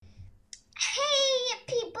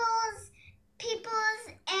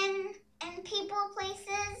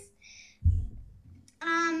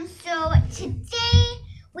today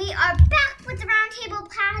we are back with the Roundtable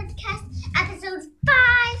Podcast, episode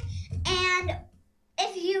 5. And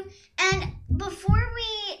before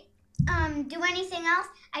we do anything else,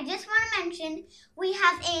 I just want to mention we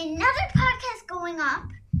have another podcast going up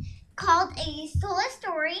called A Sola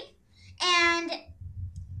Story, and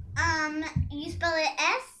you spell it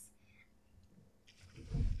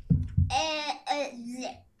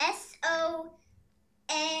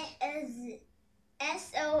S-O-L-A.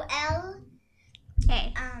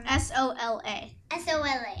 S-O-L-A.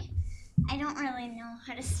 S-O-L-A. I don't really know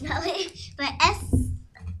how to spell it, but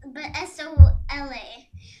S-O-L-A.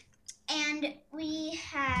 And we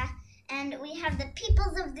have the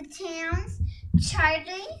peoples of the towns,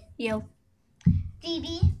 Charlie. Yo.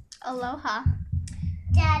 Phoebe. Aloha.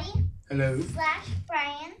 Daddy. Hello. /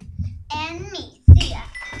 Brian. And me, Thea.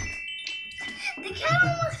 The cat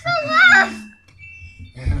almost fell off.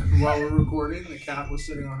 And while we're recording, the cat was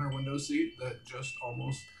sitting on her window seat that just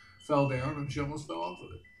almost fell down, and she almost fell off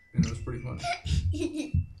of it. And it was pretty funny.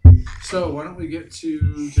 So why don't we get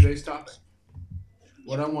to today's topic?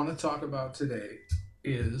 What I want to talk about today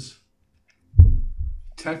is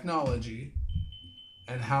technology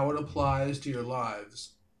and how it applies to your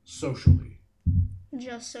lives socially.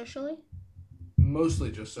 Just socially?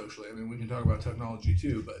 Mostly just socially. I mean, we can talk about technology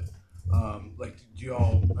too, but do you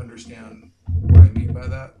all understand what I mean by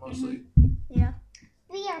that mostly? Yeah.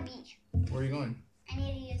 We are beach. Where are you going? I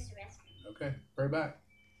need to use the restroom. Okay, right back.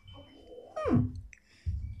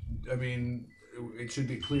 I mean, it should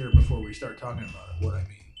be clear before we start talking about it what I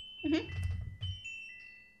mean. Mm-hmm.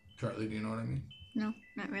 Charlie, do you know what I mean? No,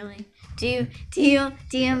 not really. Do you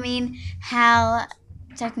mean how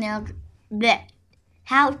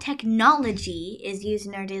technology is used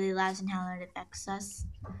in our daily lives and how it affects us?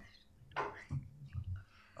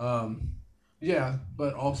 Yeah,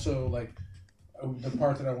 but also the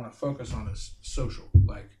part that I want to focus on is social,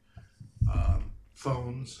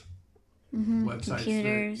 phones, websites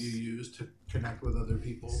computers, that you use to connect with other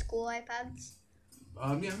people. school iPads.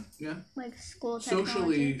 Yeah. Like school technology.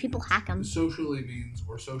 Socially, people hack them. Social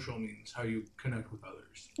means how you connect with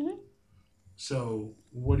others. Mm-hmm. So,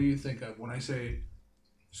 what do you think of when I say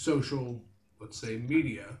social? Let's say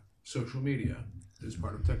social media is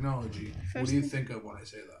part of technology. What do you think of when I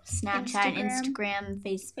say that? Snapchat, Instagram,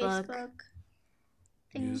 Facebook,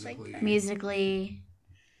 things like that. Musically,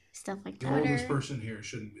 stuff like The that. oldest person here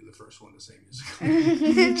shouldn't be the first one to say music.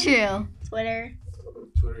 True. Twitter.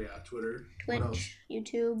 Twitter. Twitch. What else?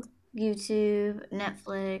 YouTube,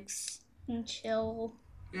 Netflix, and chill.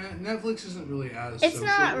 Yeah, Netflix isn't really as It's social.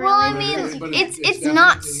 not really. Well, I mean, it's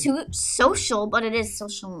not social, but it is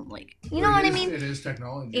social. You know what I mean? It is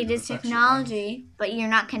technology. It is technology, but you're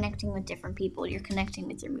not connecting with different people. You're connecting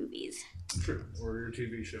with your movies. True, or your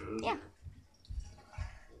TV shows. Yeah.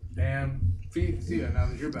 And Thea, now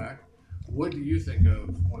that you're back, what do you think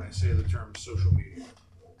of when I say the term social media?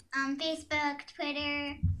 Facebook,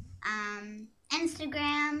 Twitter,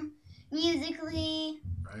 Instagram, Musically.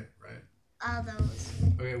 Right. All those.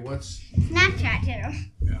 Okay, what's Snapchat too.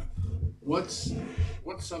 Yeah. What's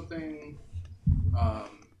something? I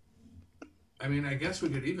mean, I guess we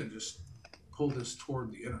could even just pull this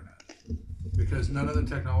toward the internet, because none of the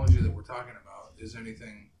technology that we're talking about is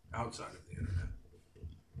anything outside of the internet.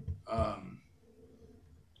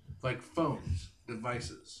 Like phones,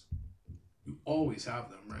 devices. You always have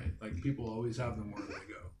them, right? Like people always have them wherever they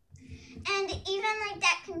go. And even like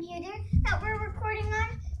that computer that we're recording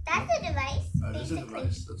on, that's a device. That is a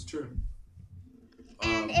device. That's true.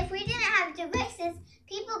 And if we didn't have devices,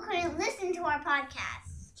 people couldn't listen to our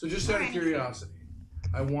podcast. So just out of curiosity,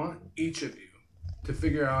 I want each of you to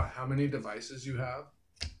figure out how many devices you have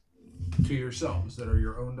to yourselves that are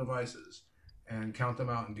your own devices and count them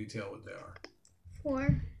out in detail what they are.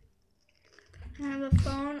 4. I have a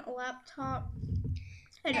phone, a laptop,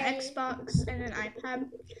 an Xbox, and an iPad.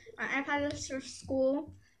 My iPad is for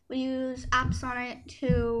school. We use apps on it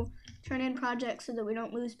to turn in projects so that we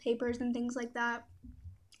don't lose papers and things like that.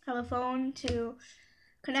 I have a phone to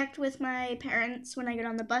connect with my parents when I get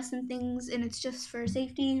on the bus and things, and it's just for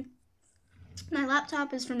safety. My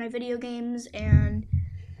laptop is for my video games and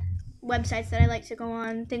websites that I like to go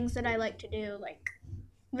on, things that I like to do, like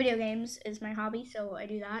video games is my hobby, so I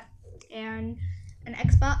do that. And an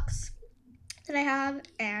Xbox that I have,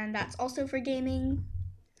 and that's also for gaming.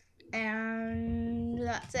 And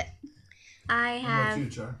that's it. I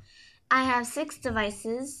have 6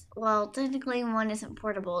 devices. Well, technically one isn't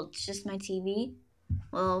portable. It's just my TV.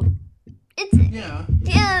 Well, it's Yeah.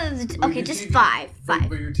 Okay, just 5.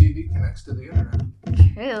 But your TV connects to the internet.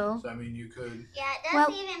 True. So I mean, you could. Yeah, it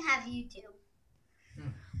doesn't even have YouTube.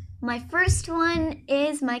 My first one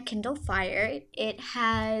is my Kindle Fire. It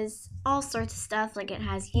has all sorts of stuff. Like it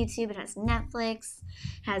has YouTube, it has Netflix,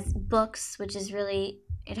 it has books, which is really,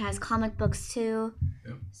 it has comic books too.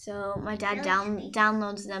 Yep. So my dad Really?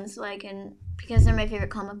 downloads them so I can, because they're my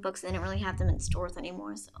favorite comic books. They don't really have them in stores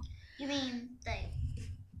anymore. You mean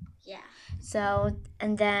So,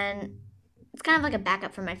 and then it's kind of like a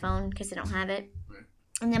backup for my phone in case I don't have it. Right.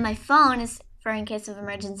 And then my phone is for in case of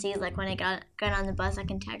emergencies, like when I get on the bus, I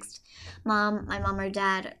can text my mom or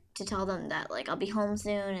dad to tell them that like I'll be home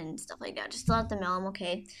soon and stuff like that, just to let them know I'm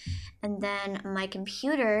okay. And then my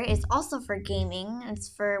computer is also for gaming. It's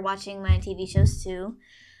for watching my TV shows too.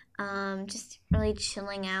 Just really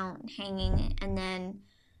chilling out, hanging, and then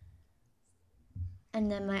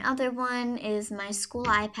my other one is my school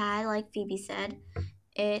iPad, like Phoebe said.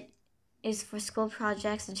 It is for school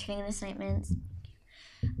projects and training assignments.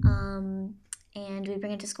 And we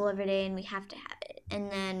bring it to school every day, and we have to have it. And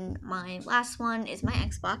then my last one is my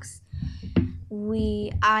Xbox.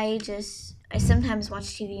 I sometimes watch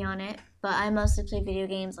TV on it, but I mostly play video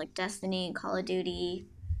games like Destiny, Call of Duty,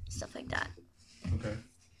 stuff like that. Okay.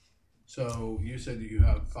 So you said that you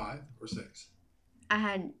have 5 or 6? I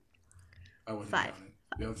had I wasn't 5. counting.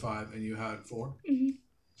 You have 5 and you had 4? Mm-hmm.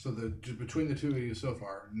 So between the two of you so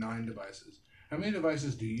far, 9 devices. How many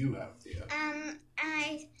devices do you have, Thea?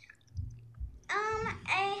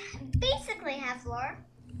 I basically have 4.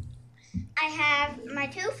 I have my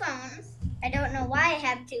 2 phones. I don't know why I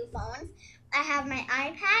have 2 phones. I have my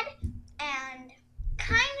iPad and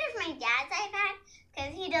kind of my dad's iPad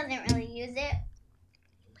because he doesn't really use it,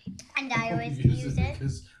 and I always use it.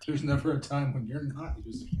 Because there's never a time when you're not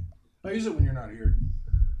using it. I use it when you're not here.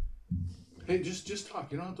 Hey, just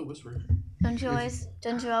talk. You don't have to whisper. Don't you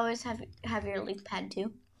always have your leak pad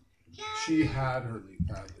too? Yeah. She had her leak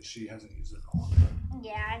pad, but she hasn't used it in a long time.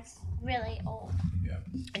 Yeah, it's really old. Yeah.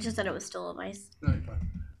 I just thought it was still a vice. No, you're fine.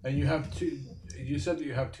 And you have 2. You said that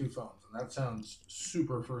you have 2 phones, and that sounds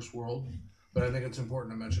super first world. But I think it's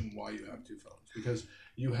important to mention why you have 2 phones, because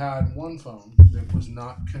you had one phone that was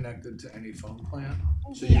not connected to any phone plan,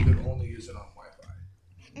 so you could only use it on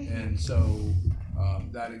Wi-Fi. And so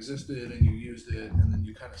that existed, and you used it, and then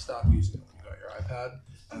you kind of stopped using it when you got your iPad,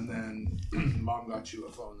 and then Mom got you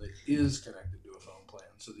a phone that is connected to a phone plan,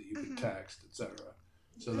 so that you could text, etc.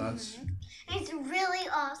 So that's It's really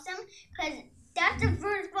awesome because that's the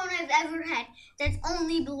first phone I've ever had that's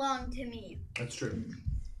only belonged to me. That's true.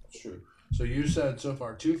 That's true. So you said so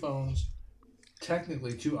far 2 phones,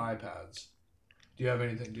 technically 2 iPads. Do you have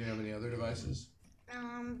anything? Do you have any other devices?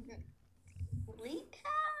 Leap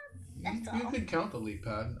pad? That's You all. could count the leap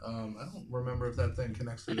pad. I don't remember if that thing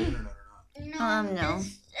connects to the internet or No. No.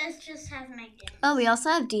 This just has my games. Oh, we also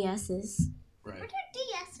have DSs. not. Right. What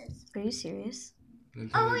are DSs? Are you serious?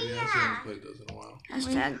 Nintendo Oh, DS, I yeah. haven't played those in a while. Hashtag There's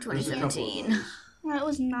a couple of 2017. those. That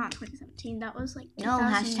was not 2017. That was like 2000,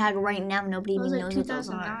 No, hashtag right now. Nobody That was even like knows what those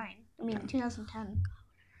 2009. are. I mean 2010.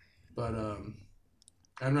 But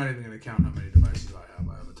I'm not even going to count how many devices I have.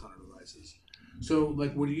 I have a ton of devices. So,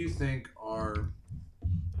 like, what do you think are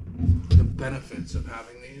the benefits of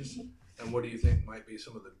having these, and what do you think might be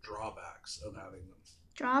some of the drawbacks of having them?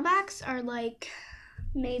 Drawbacks are like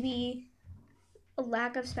maybe a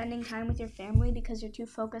lack of spending time with your family because you're too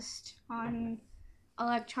focused on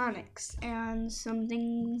electronics, and some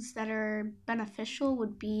things that are beneficial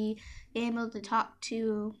would be being able to talk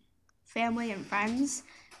to family and friends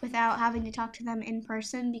without having to talk to them in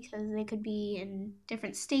person because they could be in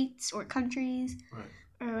different states or countries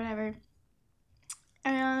or whatever.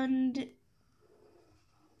 And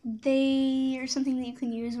they are something that you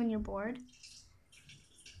can use when you're bored.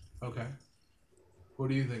 Okay. What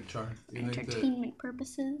do you think, Char? Do you think that, Entertainment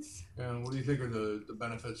purposes. and what do you think are the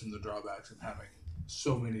benefits and the drawbacks of having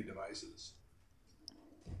so many devices?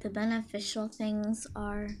 The beneficial things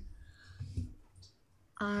are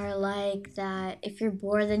like that if you're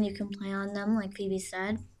bored, then you can play on them, like Phoebe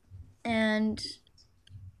said. And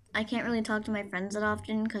I can't really talk to my friends that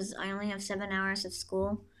often because I only have 7 hours of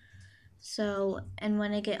school. So, and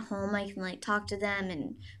when I get home, I can like talk to them,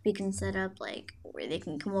 and we can set up like where they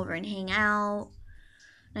can come over and hang out.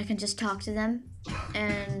 I can just talk to them.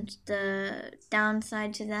 And the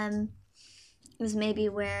downside to them is maybe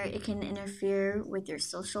where it can interfere with your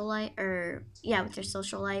social life, with your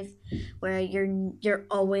social life, where you're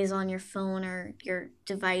always on your phone or your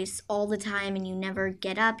device all the time, and you never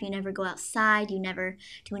get up, you never go outside, you never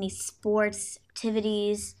do any sports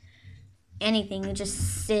activities, anything. You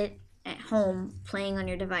just sit at home playing on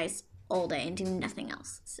your device all day and do nothing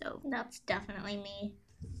else. So That's definitely me.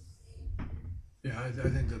 Yeah, I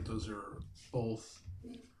think that those are both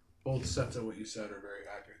sets of what you said are very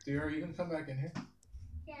accurate. Thea, are you going to come back in here?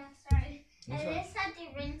 Yeah, sorry. What's I that? just had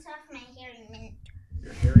to rinse off my hairy mint.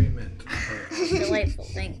 Your hairy mint. Delightful,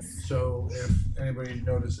 thanks. So if anybody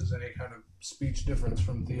notices any kind of speech difference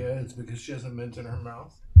from Thea, it's because she has a mint in her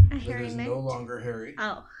mouth A that hairy is mint. no longer hairy.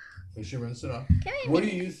 Oh, But she rinsed it off. come here. What do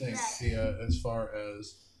you think, Thea, as far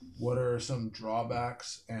as what are some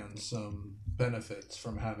drawbacks and some benefits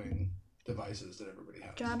from having devices that everybody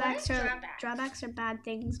has? Drawbacks are bad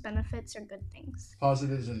things. Benefits are good things.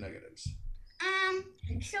 Positives and negatives.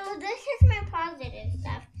 So this is my positive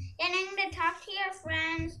stuff. Getting to talk to your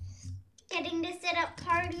friends, getting to set up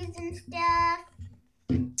parties and stuff,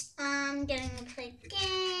 getting to play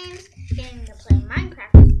games, getting to play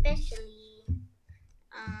Minecraft especially,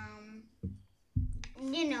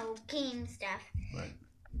 game stuff. Right.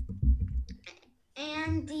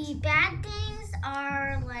 And the bad things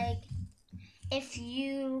are like if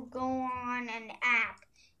you go on an app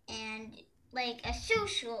and like a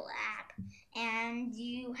social app and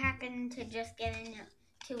you happen to just get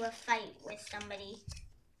into a fight with somebody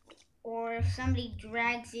or if somebody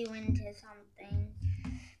drags you into something.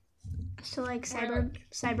 So like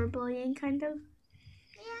cyberbullying kind of.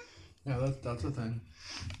 Yeah, that's a thing.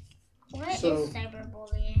 What is So-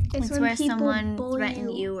 cyberbullying? It's when where people someone bully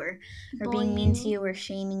threatened you or being mean to you or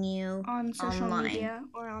shaming you. on social online. media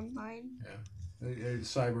or online.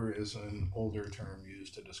 Cyber is an older term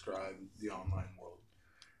used to describe the online world.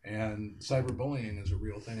 And cyberbullying is a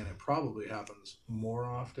real thing, and it probably happens more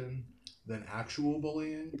often than actual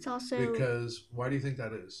bullying. It's also Because why do you think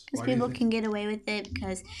that is? Because Why do you people think- can get away with it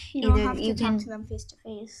because you don't either have to you talk can- to them face to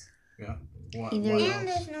face. either why you- And else?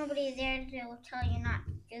 there's nobody there to tell you not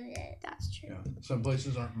to do it. That's true. Yeah, some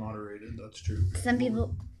places aren't moderated. That's true. some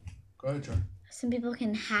people Go ahead, Charlie. some people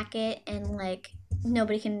can hack it and like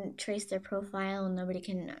nobody can trace their profile and nobody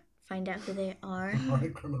can find out who they are. All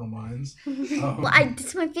right, Criminal Minds. Well,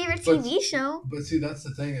 it's my favorite But- TV show. But see, that's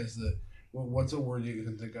the thing is that what's a word you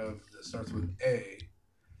can think of that starts with A?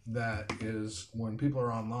 That is when people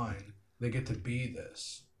are online, they get to be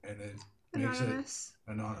this, and it makes Anonymous.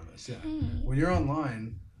 it anonymous. Yeah. Hey. When you're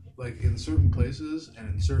online, like in certain places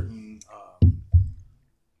and in certain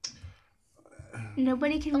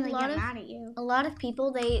Nobody can A really lot get of- mad at you. A lot of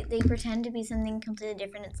people they pretend to be something completely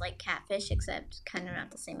different. It's like catfish, except kind of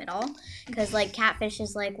not the same at all. Because like catfish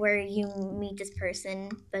is like where you meet this person,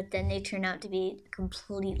 but then they turn out to be a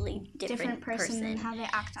completely different person and how they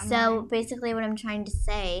act online. So basically, what I'm trying to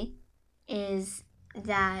say is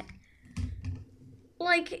that,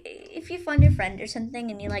 like, if you find a friend or something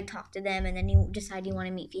and you like talk to them, and then you decide you want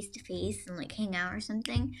to meet face to face and like hang out or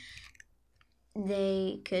something,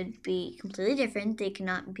 they could be completely different. They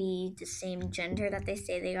cannot be the same gender that they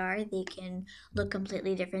say they are. They can look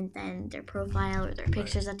completely different than their profile or their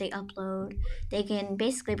pictures that they upload. They can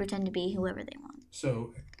basically pretend to be whoever they want.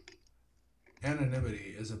 so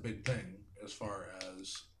anonymity is a big thing as far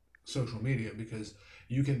as social media because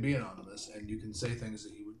you can be anonymous and you can say things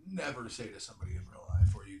that you would never say to somebody in real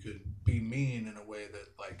life, or you could be mean in a way that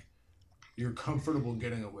like you're comfortable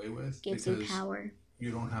getting away with Gives because you power.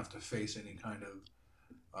 you don't have to face any kind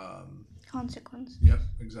of consequence. Yep,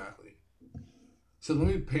 exactly. So let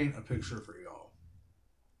me paint a picture for y'all.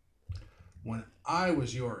 When I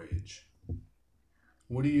was your age,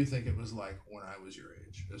 what do you think it was like when I was your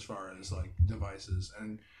age, as far as like devices?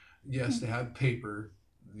 And yes, they had paper.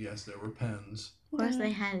 Yes, there were pens. Of course,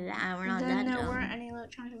 they had that. We're not Then that there dumb. weren't any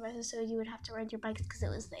electronic devices, so you would have to ride your bikes because it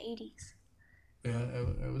was the 80s. Yeah,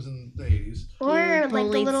 it was in the 80s. Or You like the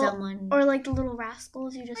bullied little, someone. or like the little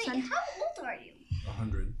rascals you just Wait, sent. how old are you?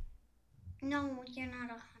 100. No, you're not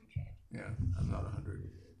 100. Yeah, I'm not 100.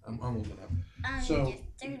 I'm old enough. So-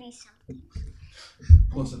 You're 30 something.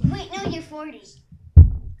 Close enough. Wait, no, you're 40.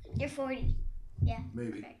 You're 40.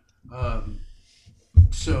 Maybe. Okay.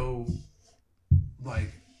 So, like,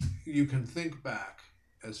 you can think back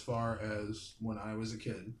as far as when I was a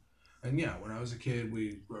kid. And yeah, when I was a kid,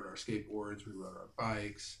 we rode our skateboards, we rode our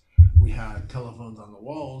bikes. We had telephones on the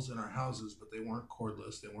walls in our houses, but they weren't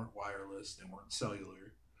cordless, they weren't wireless, they weren't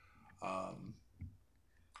cellular.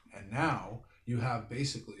 And now you have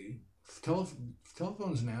basically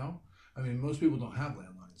telephones now. I mean, most people don't have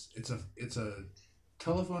landlines. It's a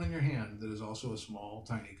telephone in your hand that is also a small,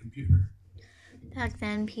 tiny computer. Back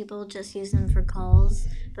then, people just used them for calls,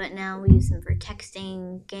 but now we use them for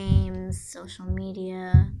texting, games, social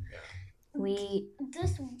media.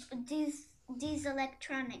 These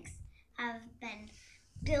electronics have been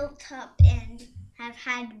built up and have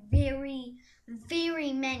had very,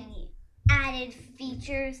 very many added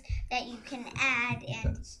features that you can add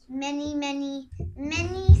and many, many,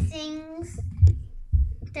 many things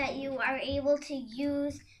that you are able to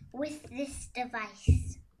use with this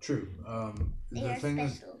device. True. They The are thing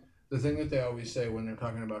is, special. the thing that they always say when they're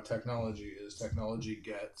talking about technology is technology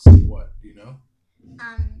gets what? Do you know?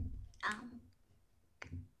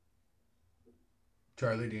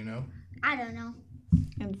 Charlie, do you know? I don't know.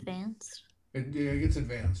 Advanced. It gets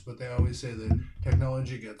advanced, but they always say that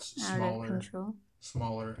technology gets Out of smaller, control.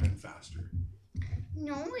 smaller, and faster.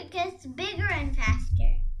 No, it gets bigger and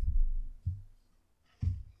faster.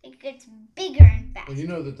 It gets bigger and faster. Well, you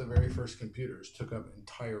know that the very first computers took up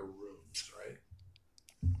entire rooms,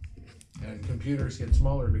 right? And computers get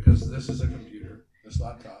smaller because this is a computer, this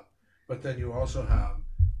laptop, but then you also have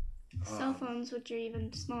Cell phones, which are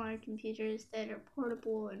even smaller computers that are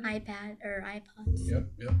portable and iPad or iPods.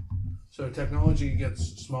 Yep. So technology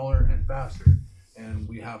gets smaller and faster, and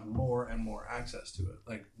we have more and more access to it.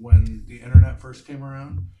 Like when the internet first came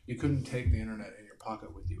around, you couldn't take the internet in your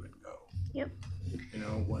pocket with you and go. Yep. You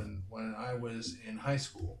know, when I was in high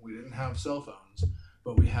school, we didn't have cell phones,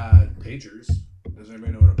 but we had pagers. Does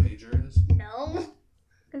anybody know what a pager is? No.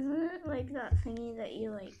 isn't it like that thingy that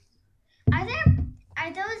you like?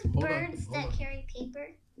 Are those Hold on, birds hold that on. carry paper?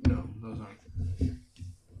 No, those aren't.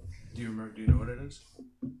 Do you remember? Do you know what it is?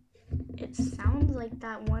 It sounds like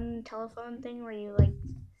that one telephone thing where you like.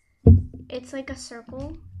 It's like a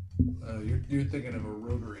circle. You're thinking of a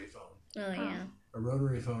rotary phone. Oh yeah. A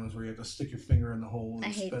rotary phone is where you have to stick your finger in the hole I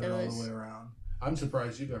and hate spin it all those. the way around. I'm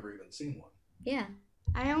surprised you've ever even seen one. Yeah.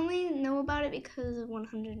 I only know about it because of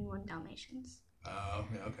 101 Dalmatians. Oh,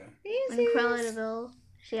 yeah, okay. When Cruella de Vil,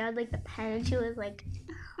 she had like the pen and she was like,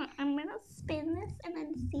 I'm gonna spin this and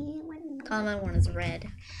then see when. Common one is red.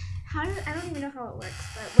 I don't even know how it works,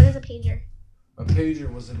 but what is a pager? A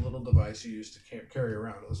pager was a little device you used to carry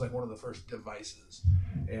around. It was like one of the first devices.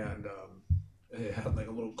 And it had like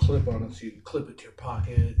a little clip on it, so you'd clip it to your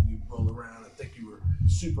pocket and you'd roll around and think you were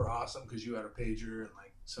super awesome because you had a pager and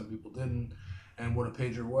like some people didn't. And what a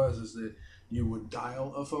pager was is that you would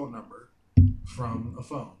dial a phone number from a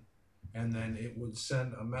phone and then it would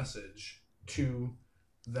send a message to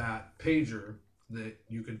that pager that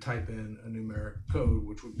you could type in a numeric code,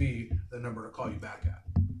 which would be the number to call you back at.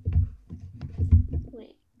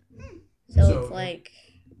 Wait. So it's like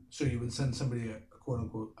So you would send somebody a quote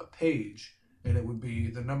unquote a page, and it would be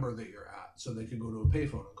the number that you're at, so they could go to a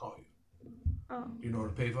payphone and call you. Oh. You know what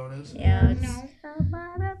a payphone is? yeah. It's, No.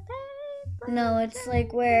 no, it's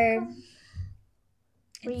like where Where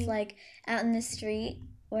it's you- like out in the street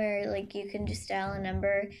where like you can just dial a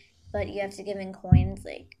number, but you have to give in coins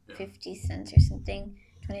like Yeah. 50 cents or something.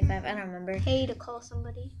 25. I don't remember. Pay to call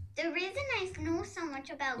somebody. The reason I know so much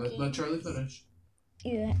about Let games. Charlie finish.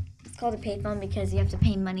 It's called a payphone because you have to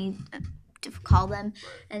pay money to call them, Right.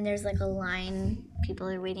 and there's like a line. People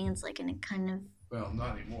are waiting. It's like in a kind of. Well,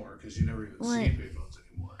 not anymore, because you never even What? see payphones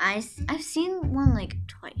anymore. I've seen one like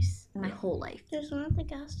twice in my Yeah. whole life. There's one at the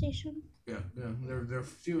gas station. Yeah, they're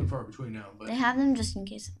few and far between now. But They have them just in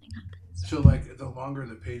case something happens. so like the longer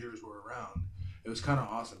the pagers were around, it was kind of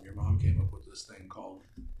awesome. Your mom came up with this thing called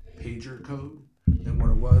pager code, and what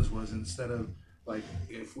it was instead of like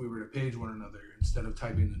if we were to page one another, instead of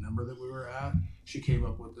typing the number that we were at, she came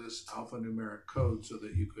up with this alphanumeric code so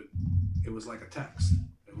that you could. It was like a text.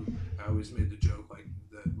 I always made the joke like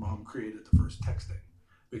that mom created the first texting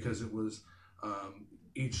because it was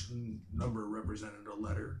each number represented a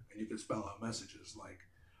letter, and you could spell out messages like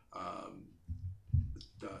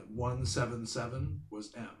 177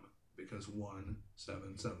 was M because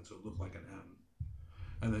 177, so it looked like an M.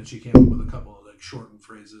 And then she came up with a couple of like shortened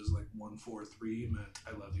phrases like 143 meant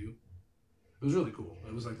I love you. It was really cool.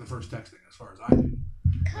 It was like the first texting as far as I knew.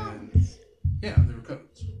 Codes. Yeah, they were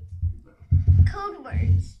codes. Code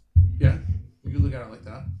words. Yeah, you could look at it like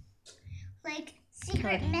that. Like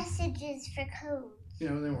secret Coding. messages for codes. You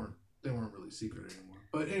know, they weren't really secret anymore.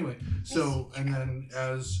 But anyway, so and then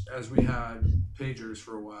as we had pagers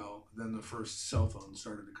for a while, then the first cell phones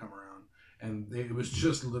started to come around, and it was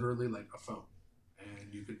just literally like a phone,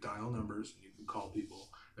 and you could dial numbers and you could call people.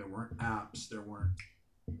 There weren't apps. There weren't.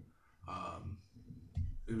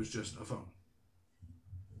 It was just a phone.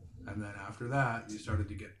 And then after that, you started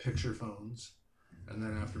to get picture phones, and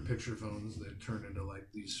then after picture phones, they turned into like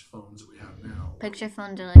these phones that we have now. Picture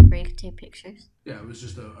phones are like where you can take pictures. Yeah, it was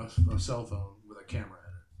just a cell phone with a camera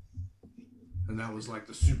in it. And that was like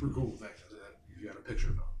the super cool thing, is that you had a picture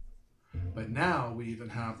phone. But now we even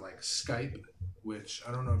have like Skype, which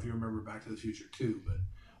I don't know if you remember Back to the Future 2, but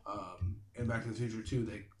in Back to the Future 2,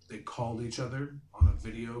 they called each other on a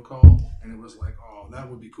video call, and it was like, oh, that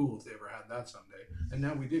would be cool if they ever had that someday. And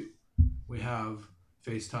now we do. We have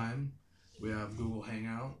FaceTime, we have Google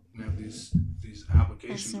Hangout, we have these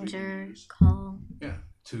applications we can Messenger, use. call. Yeah,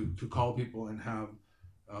 to call people and have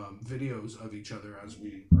videos of each other as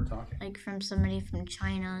we are talking. Like from somebody from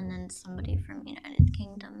China and then somebody from United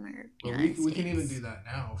Kingdom or But United States. we can even do that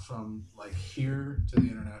now from like here to the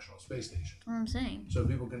International Space Station. That's what I'm saying. So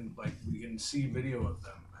people can we can see video of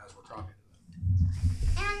them as we're talking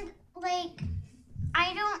to them. And like,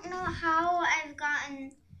 I don't know how I've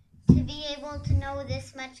gotten to be able to know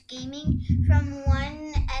this much gaming from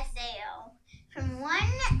one SAO. From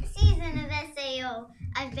one season of SAO,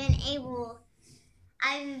 I've been able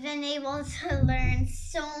to learn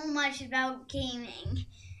so much about gaming.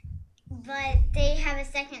 But they have a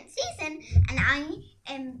second season, and I've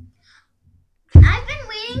been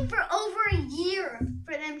waiting for over a year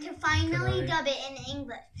for them to finally dub it in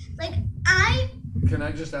English. Can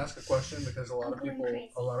I just ask a question, because a lot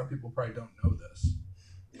of people probably don't know this.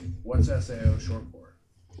 What's SAO short for?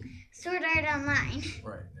 Sword Art Online.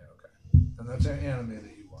 Right. Yeah. Okay. And that's an anime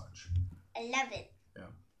that you watch. I love it.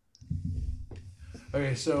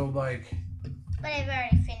 Okay, so But I've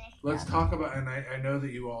already finished. let's talk about, and I know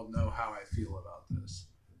that you all know how I feel about this.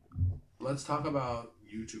 Let's talk about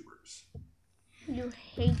YouTubers. You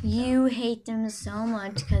hate them. You hate them so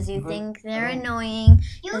much because you think they're I don't- annoying.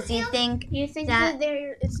 Because you think You think that-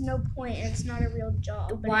 that it's no point and it's not a real job.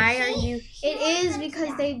 But why are you? It is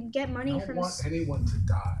because they get I money don't from. want anyone to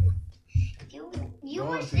die. You Go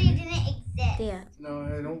on, wish they Phoebe. didn't exist. Yeah. No,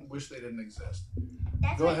 I don't wish they didn't exist.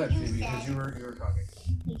 That's Go what ahead, you Phoebe, because said. you were talking.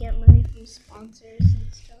 They get money from sponsors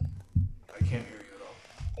and stuff. I can't hear you at all.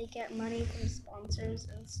 They get money from sponsors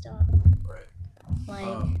and stuff. Right.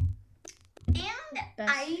 Like And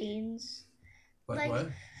Best I Fiends. Like what?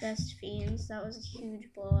 Best Fiends. That was a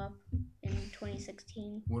huge blow up in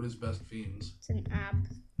 2016. What is Best Fiends? It's an app.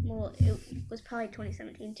 Well, it was probably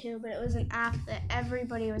 2017 too, but it was an app that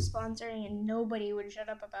everybody was sponsoring and nobody would shut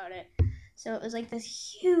up about it. So it was like this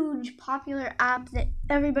huge popular app that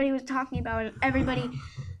everybody was talking about and everybody,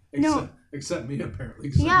 Except me, apparently.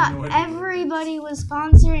 'Cause I yeah, have no idea what it is. everybody was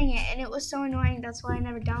sponsoring it and it was so annoying. That's why I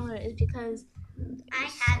never downloaded it, is because I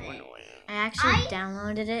it's have so it. annoying. I actually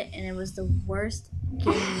downloaded it and it was the worst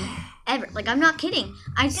game ever. Like I'm not kidding.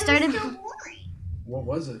 I started. It was so boring. What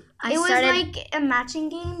was it? I It was started. like a matching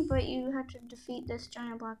game, but you had to defeat this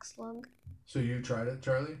giant black slug. So you tried it,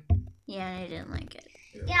 Charlie? Yeah, I didn't like it.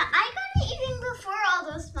 Yeah, I got it even before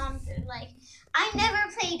all those sponsors. Like, I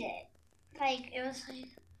never played it. Like, it was like,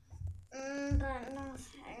 but no,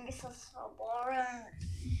 it's so boring.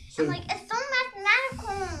 So I'm like, it's so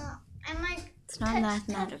mathematical. I'm like, It's not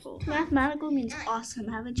mathematical. Mathematical means awesome.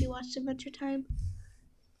 Haven't you watched Adventure Time?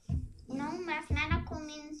 no, mathematical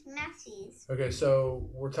means massies. okay, so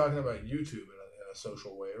we're talking about YouTube in a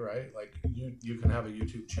social way, right? Like you can have a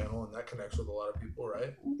YouTube channel and that connects with a lot of people,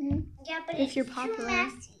 right? Yeah, but If it's you're too popular.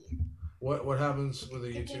 messy. What happens with a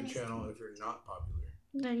The game YouTube is channel if you're not popular?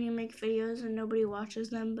 Then you make videos and nobody watches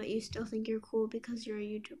them, but you still think you're cool because you're a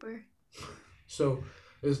YouTuber. So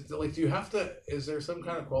is there some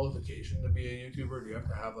kind of qualification to be a YouTuber? Do you have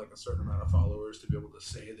to have like a certain amount of followers to be able to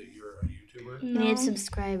say that you're a YouTuber? You need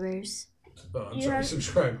subscribers Oh, I'm You sorry, have-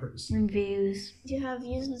 subscribers. and views. You have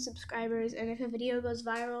views and subscribers, and if a video goes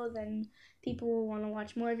viral, then people will want to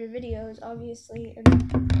watch more of your videos, obviously, and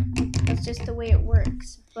that's just the way it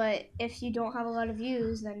works. But if you don't have a lot of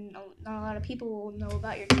views, then not a lot of people will know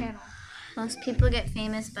about your channel. Most people get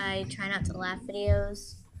famous by try not to laugh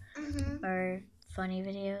videos Mm-hmm. or funny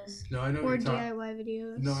videos. No, I know Or what you're talking. DIY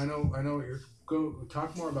videos. No, I know what you're. Go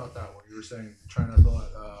talk more about that. What you were saying, trying not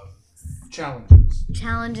to challenges.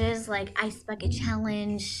 Challenges like Ice Bucket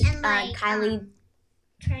Challenge, And like, Kylie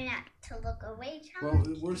Try not to look away Well,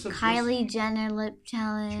 challenge. we're supposed. Kylie Jenner lip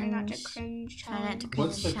challenge. Try not to cringe Try not to challenge.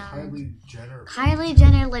 What's the challenge. Kylie Jenner? Kylie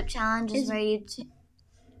Jenner lip challenge is Is-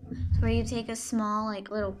 where you take a small like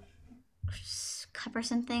little cup or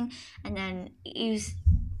something and then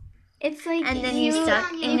It's like and then you you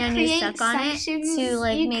suck you and then you create suck on it sections- to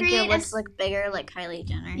like you make create your a lips look bigger like Kylie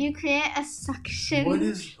Jenner. You create a suction What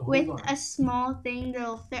is? Hold with on. a small thing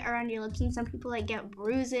that'll fit around your lips, and some people like get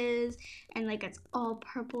bruises and like it's all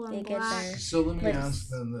purple and They get black. their So let me lips. ask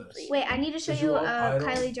them this. Wait, I need to show Did you you all- I a don't-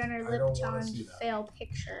 Kylie Jenner I lip don't wanna challenge see that. fail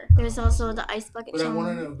picture. There's also the Ice Bucket But I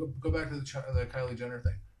want Challenge. to know. Go back to the Kylie Jenner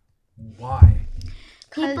thing. Why?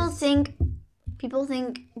 People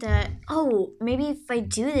think that, oh, maybe if I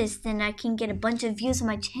do this, then I can get a bunch of views on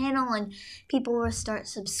my channel and people will start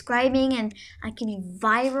subscribing and I can be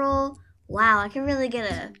viral. Wow, I can really get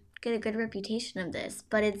a good reputation of this.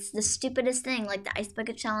 But it's the stupidest thing, like the Ice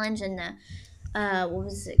Bucket Challenge and the what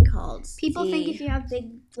was it called? People think if you have big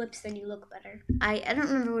lips, then you look better. I don't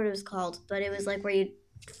remember what it was called, but it was like where you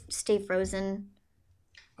stay frozen.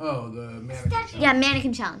 Oh, the mannequin challenge. Yeah,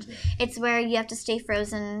 mannequin challenge. It's where you have to stay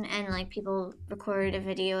frozen and like people record a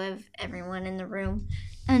video of everyone in the room,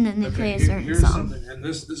 and then they play a certain here's song. Something, and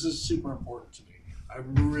this is super important to me.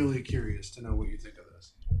 I'm really curious to know what you think of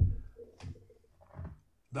this.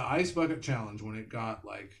 The Ice Bucket Challenge, when it got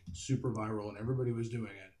like super viral and everybody was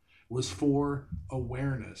doing it, was for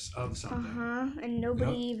awareness of something. And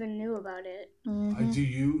nobody even knew about it. Mm-hmm.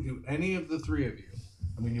 Do any of the three of you?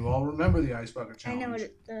 I mean, you all remember the Ice Bucket Challenge. I know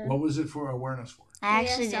what was it for awareness for? I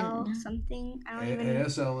actually ASL didn't. something. I don't even.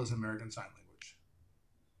 ASL is American Sign Language.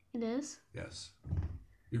 It is. Yes,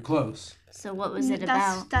 you're close. So what was it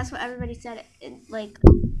about? That's what everybody said. Like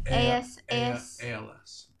ALS. ALS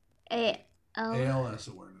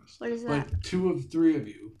awareness. What is that? But 2 of 3 of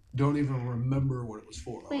you don't even remember what it was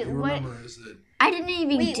for. Wait, all you what? remember is that. I didn't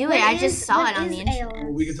even do it. I just saw it on the internet.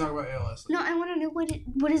 Well, we can talk about ALS later. No, I want to know what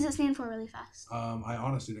does it stand for really fast. I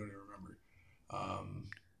honestly don't even remember.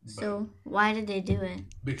 So why did they do it?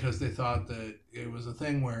 Because they thought that it was a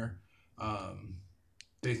thing where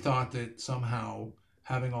they thought that somehow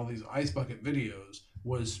having all these ice bucket videos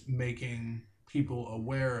was making people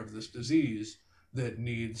aware of this disease that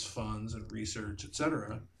needs funds and research,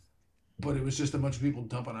 etc. But it was just a bunch of people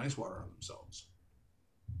dumping ice water on themselves.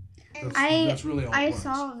 That's really all it was. I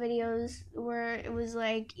saw videos where it was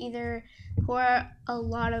like either pour a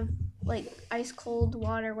lot of like ice cold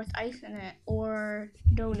water with ice in it or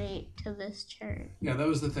donate to this charity. Yeah, that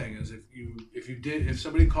was the thing, is if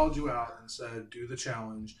somebody called you out and said do the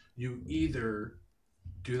challenge, you either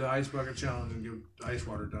do the ice bucket challenge and get ice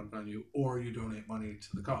water dumped on you, or you donate money to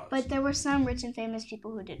the cause. But there were some rich and famous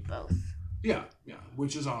people who did both. Yeah,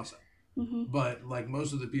 which is awesome. Mm-hmm. But like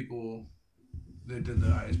most of the people that did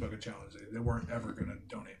the ice bucket challenge, they weren't ever going to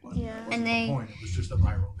donate money. Yeah. That wasn't And the point. It was just a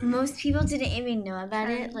viral video. Most people didn't even know about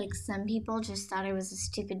it. Like some people just thought it was a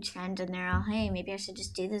stupid trend, and they're all, "Hey, maybe I should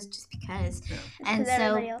just do this just because." Yeah. And so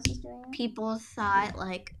everybody else is doing it. people thought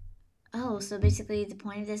like, "Oh, so basically the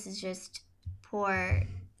point of this is just pour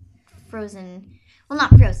not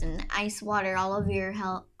frozen, ice water all over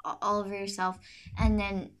yourself, and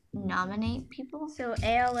then nominate people." So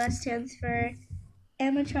ALS stands for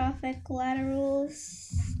amyotrophic lateral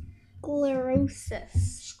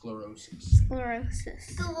sclerosis.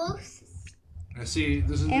 I see.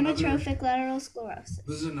 This is Amyotrophic lateral sclerosis.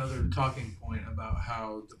 This is another talking point about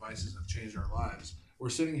how devices have changed our lives. We're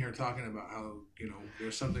sitting here talking about how,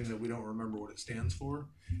 there's something that we don't remember what it stands for.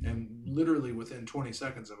 And literally within 20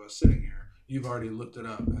 seconds of us sitting here, you've already looked it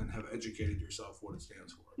up and have educated yourself what it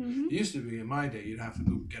stands for. Mm-hmm. It used to be, in my day, you'd have to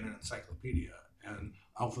go get an encyclopedia and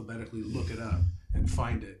alphabetically look it up and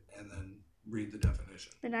find it and then read the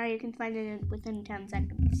definition. But now you can find it within 10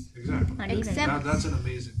 seconds. Exactly. Except that's an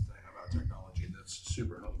amazing thing about technology. That's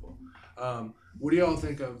super helpful. What do y'all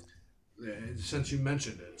think of, since you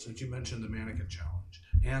mentioned the mannequin challenge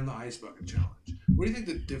and the ice bucket challenge, what do you think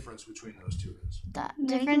the difference between those two is? The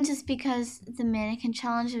difference is because the mannequin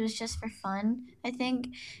challenge was just for fun, I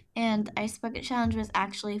think, and the ice bucket challenge was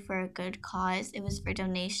actually for a good cause. It was for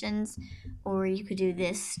donations, or you could do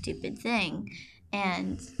this stupid thing.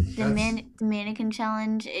 And the mannequin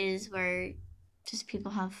challenge is where just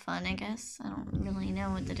people have fun, I guess. I don't really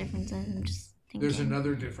know what the difference is. I'm just thinking. There's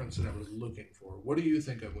another difference that I was looking for. What do you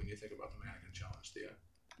think of when you think about the mannequin challenge, Thea?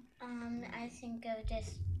 I think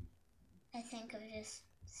of just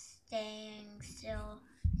staying still,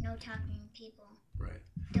 no talking to people. Right.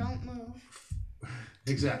 Don't move.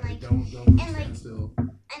 Exactly. And don't stand still.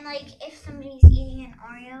 And if somebody's eating an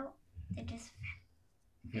Oreo, they just.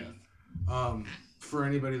 Yeah. For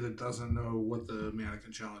anybody that doesn't know what the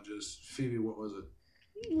mannequin challenge is, Phoebe, what was it?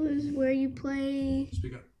 It was where you play.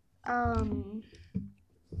 Speak up.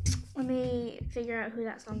 Let me figure out who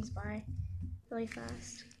that song's by really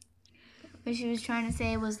fast. What she was trying to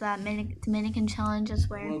say was that the mannequin challenge is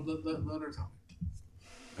where. Well, let her tell me.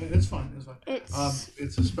 It's fine.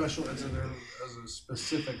 It's a special. It's a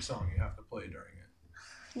specific song you have to play during it.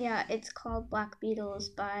 Yeah, it's called Black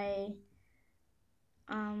Beatles by.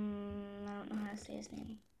 I don't know how to say his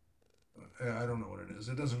name. I don't know what it is.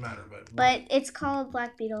 It doesn't matter, but it's called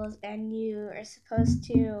Black Beatles, and you are supposed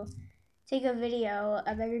to take a video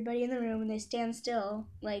of everybody in the room and they stand still,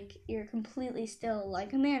 like you're completely still,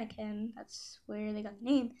 like a mannequin. That's where they got the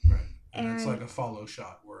name. Right. And it's like a follow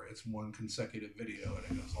shot where it's one consecutive video and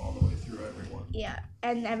it goes all the way through everyone. Yeah,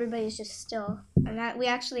 and everybody's just still. And that we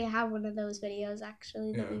actually have one of those videos,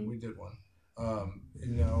 actually. Yeah, we did one.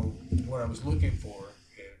 What I was looking for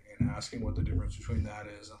in asking what the difference between that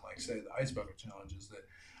is and, say, the ice bucket challenge is that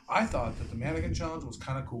I thought that the mannequin challenge was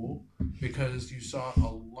kind of cool because you saw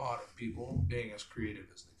a lot of people being as creative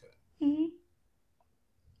as they could. Mm-hmm.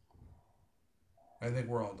 I think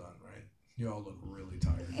we're all done, right? You all look really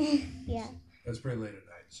tired. Yeah. It's pretty late at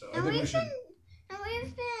night, so I And think we we've should.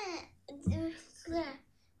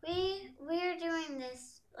 we're doing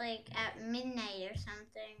this like at midnight or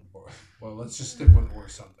something. Well, let's just stick with or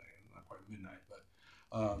something. Not quite midnight,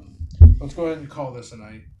 but let's go ahead and call this a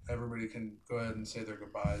night. Everybody can go ahead and say their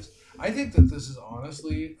goodbyes. I think that this is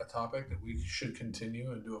honestly a topic that we should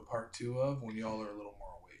continue and do a part 2 of when y'all are a little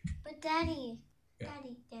more awake. But Daddy, Yeah.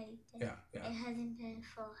 Daddy. Yeah. It hasn't been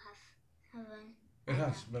a full half. It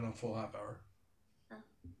has been a full half hour.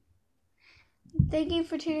 Thank you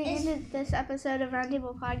for tuning into this episode of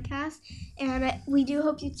Roundtable Podcast, and we do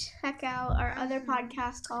hope you check out our other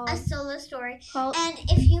podcast called A solo story. Cult. And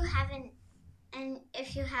if you haven't,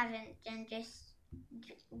 then just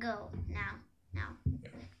go now. Yeah.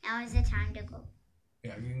 Now is the time to go.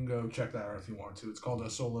 Yeah, you can go check that out if you want to. It's called A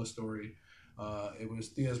Solo Story. It was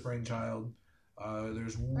Thea's brainchild.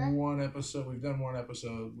 There's one episode. We've done one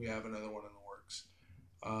episode. We have another one in the works.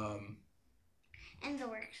 In the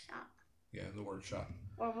workshop. Yeah, in the workshop.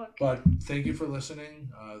 Or work. But thank you for listening.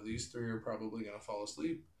 These 3 are probably going to fall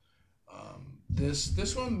asleep.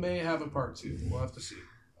 This one may have a part 2. We'll have to see.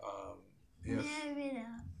 Maybe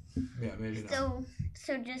not. Yeah, maybe not.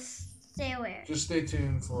 So just stay aware. Just stay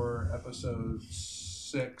tuned for episode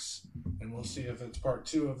 6, and we'll see if it's part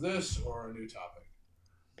 2 of this or a new topic.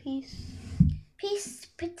 Peace. Peace,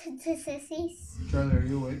 sissies. Charlie, are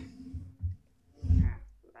you awake?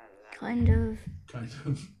 Kind of. Kind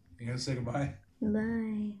of. You gonna say goodbye?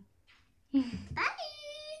 Bye. Bye.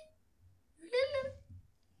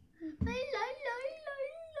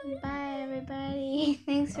 Bye, everybody.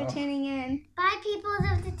 Thanks for tuning in. Bye,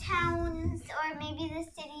 peoples of the towns, or maybe the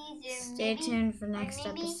cities, or Stay maybe tuned for next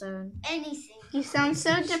maybe- episode. anything. You sound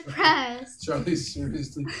so depressed. Charlie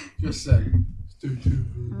seriously just said, stay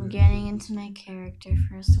tuned. I'm getting into my character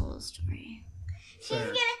for a solo story. She's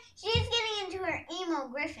Fair. getting into her emo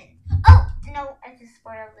Griffin. Oh no, I just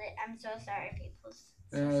spoiled it. I'm so sorry, peoples.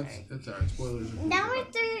 So Yeah, sorry. it's alright. Spoilers. are Now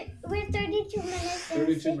cool. we're 32 minutes.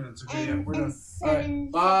 32 minutes. Okay, yeah, we're done. and All right,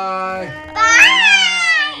 7 bye. Bye.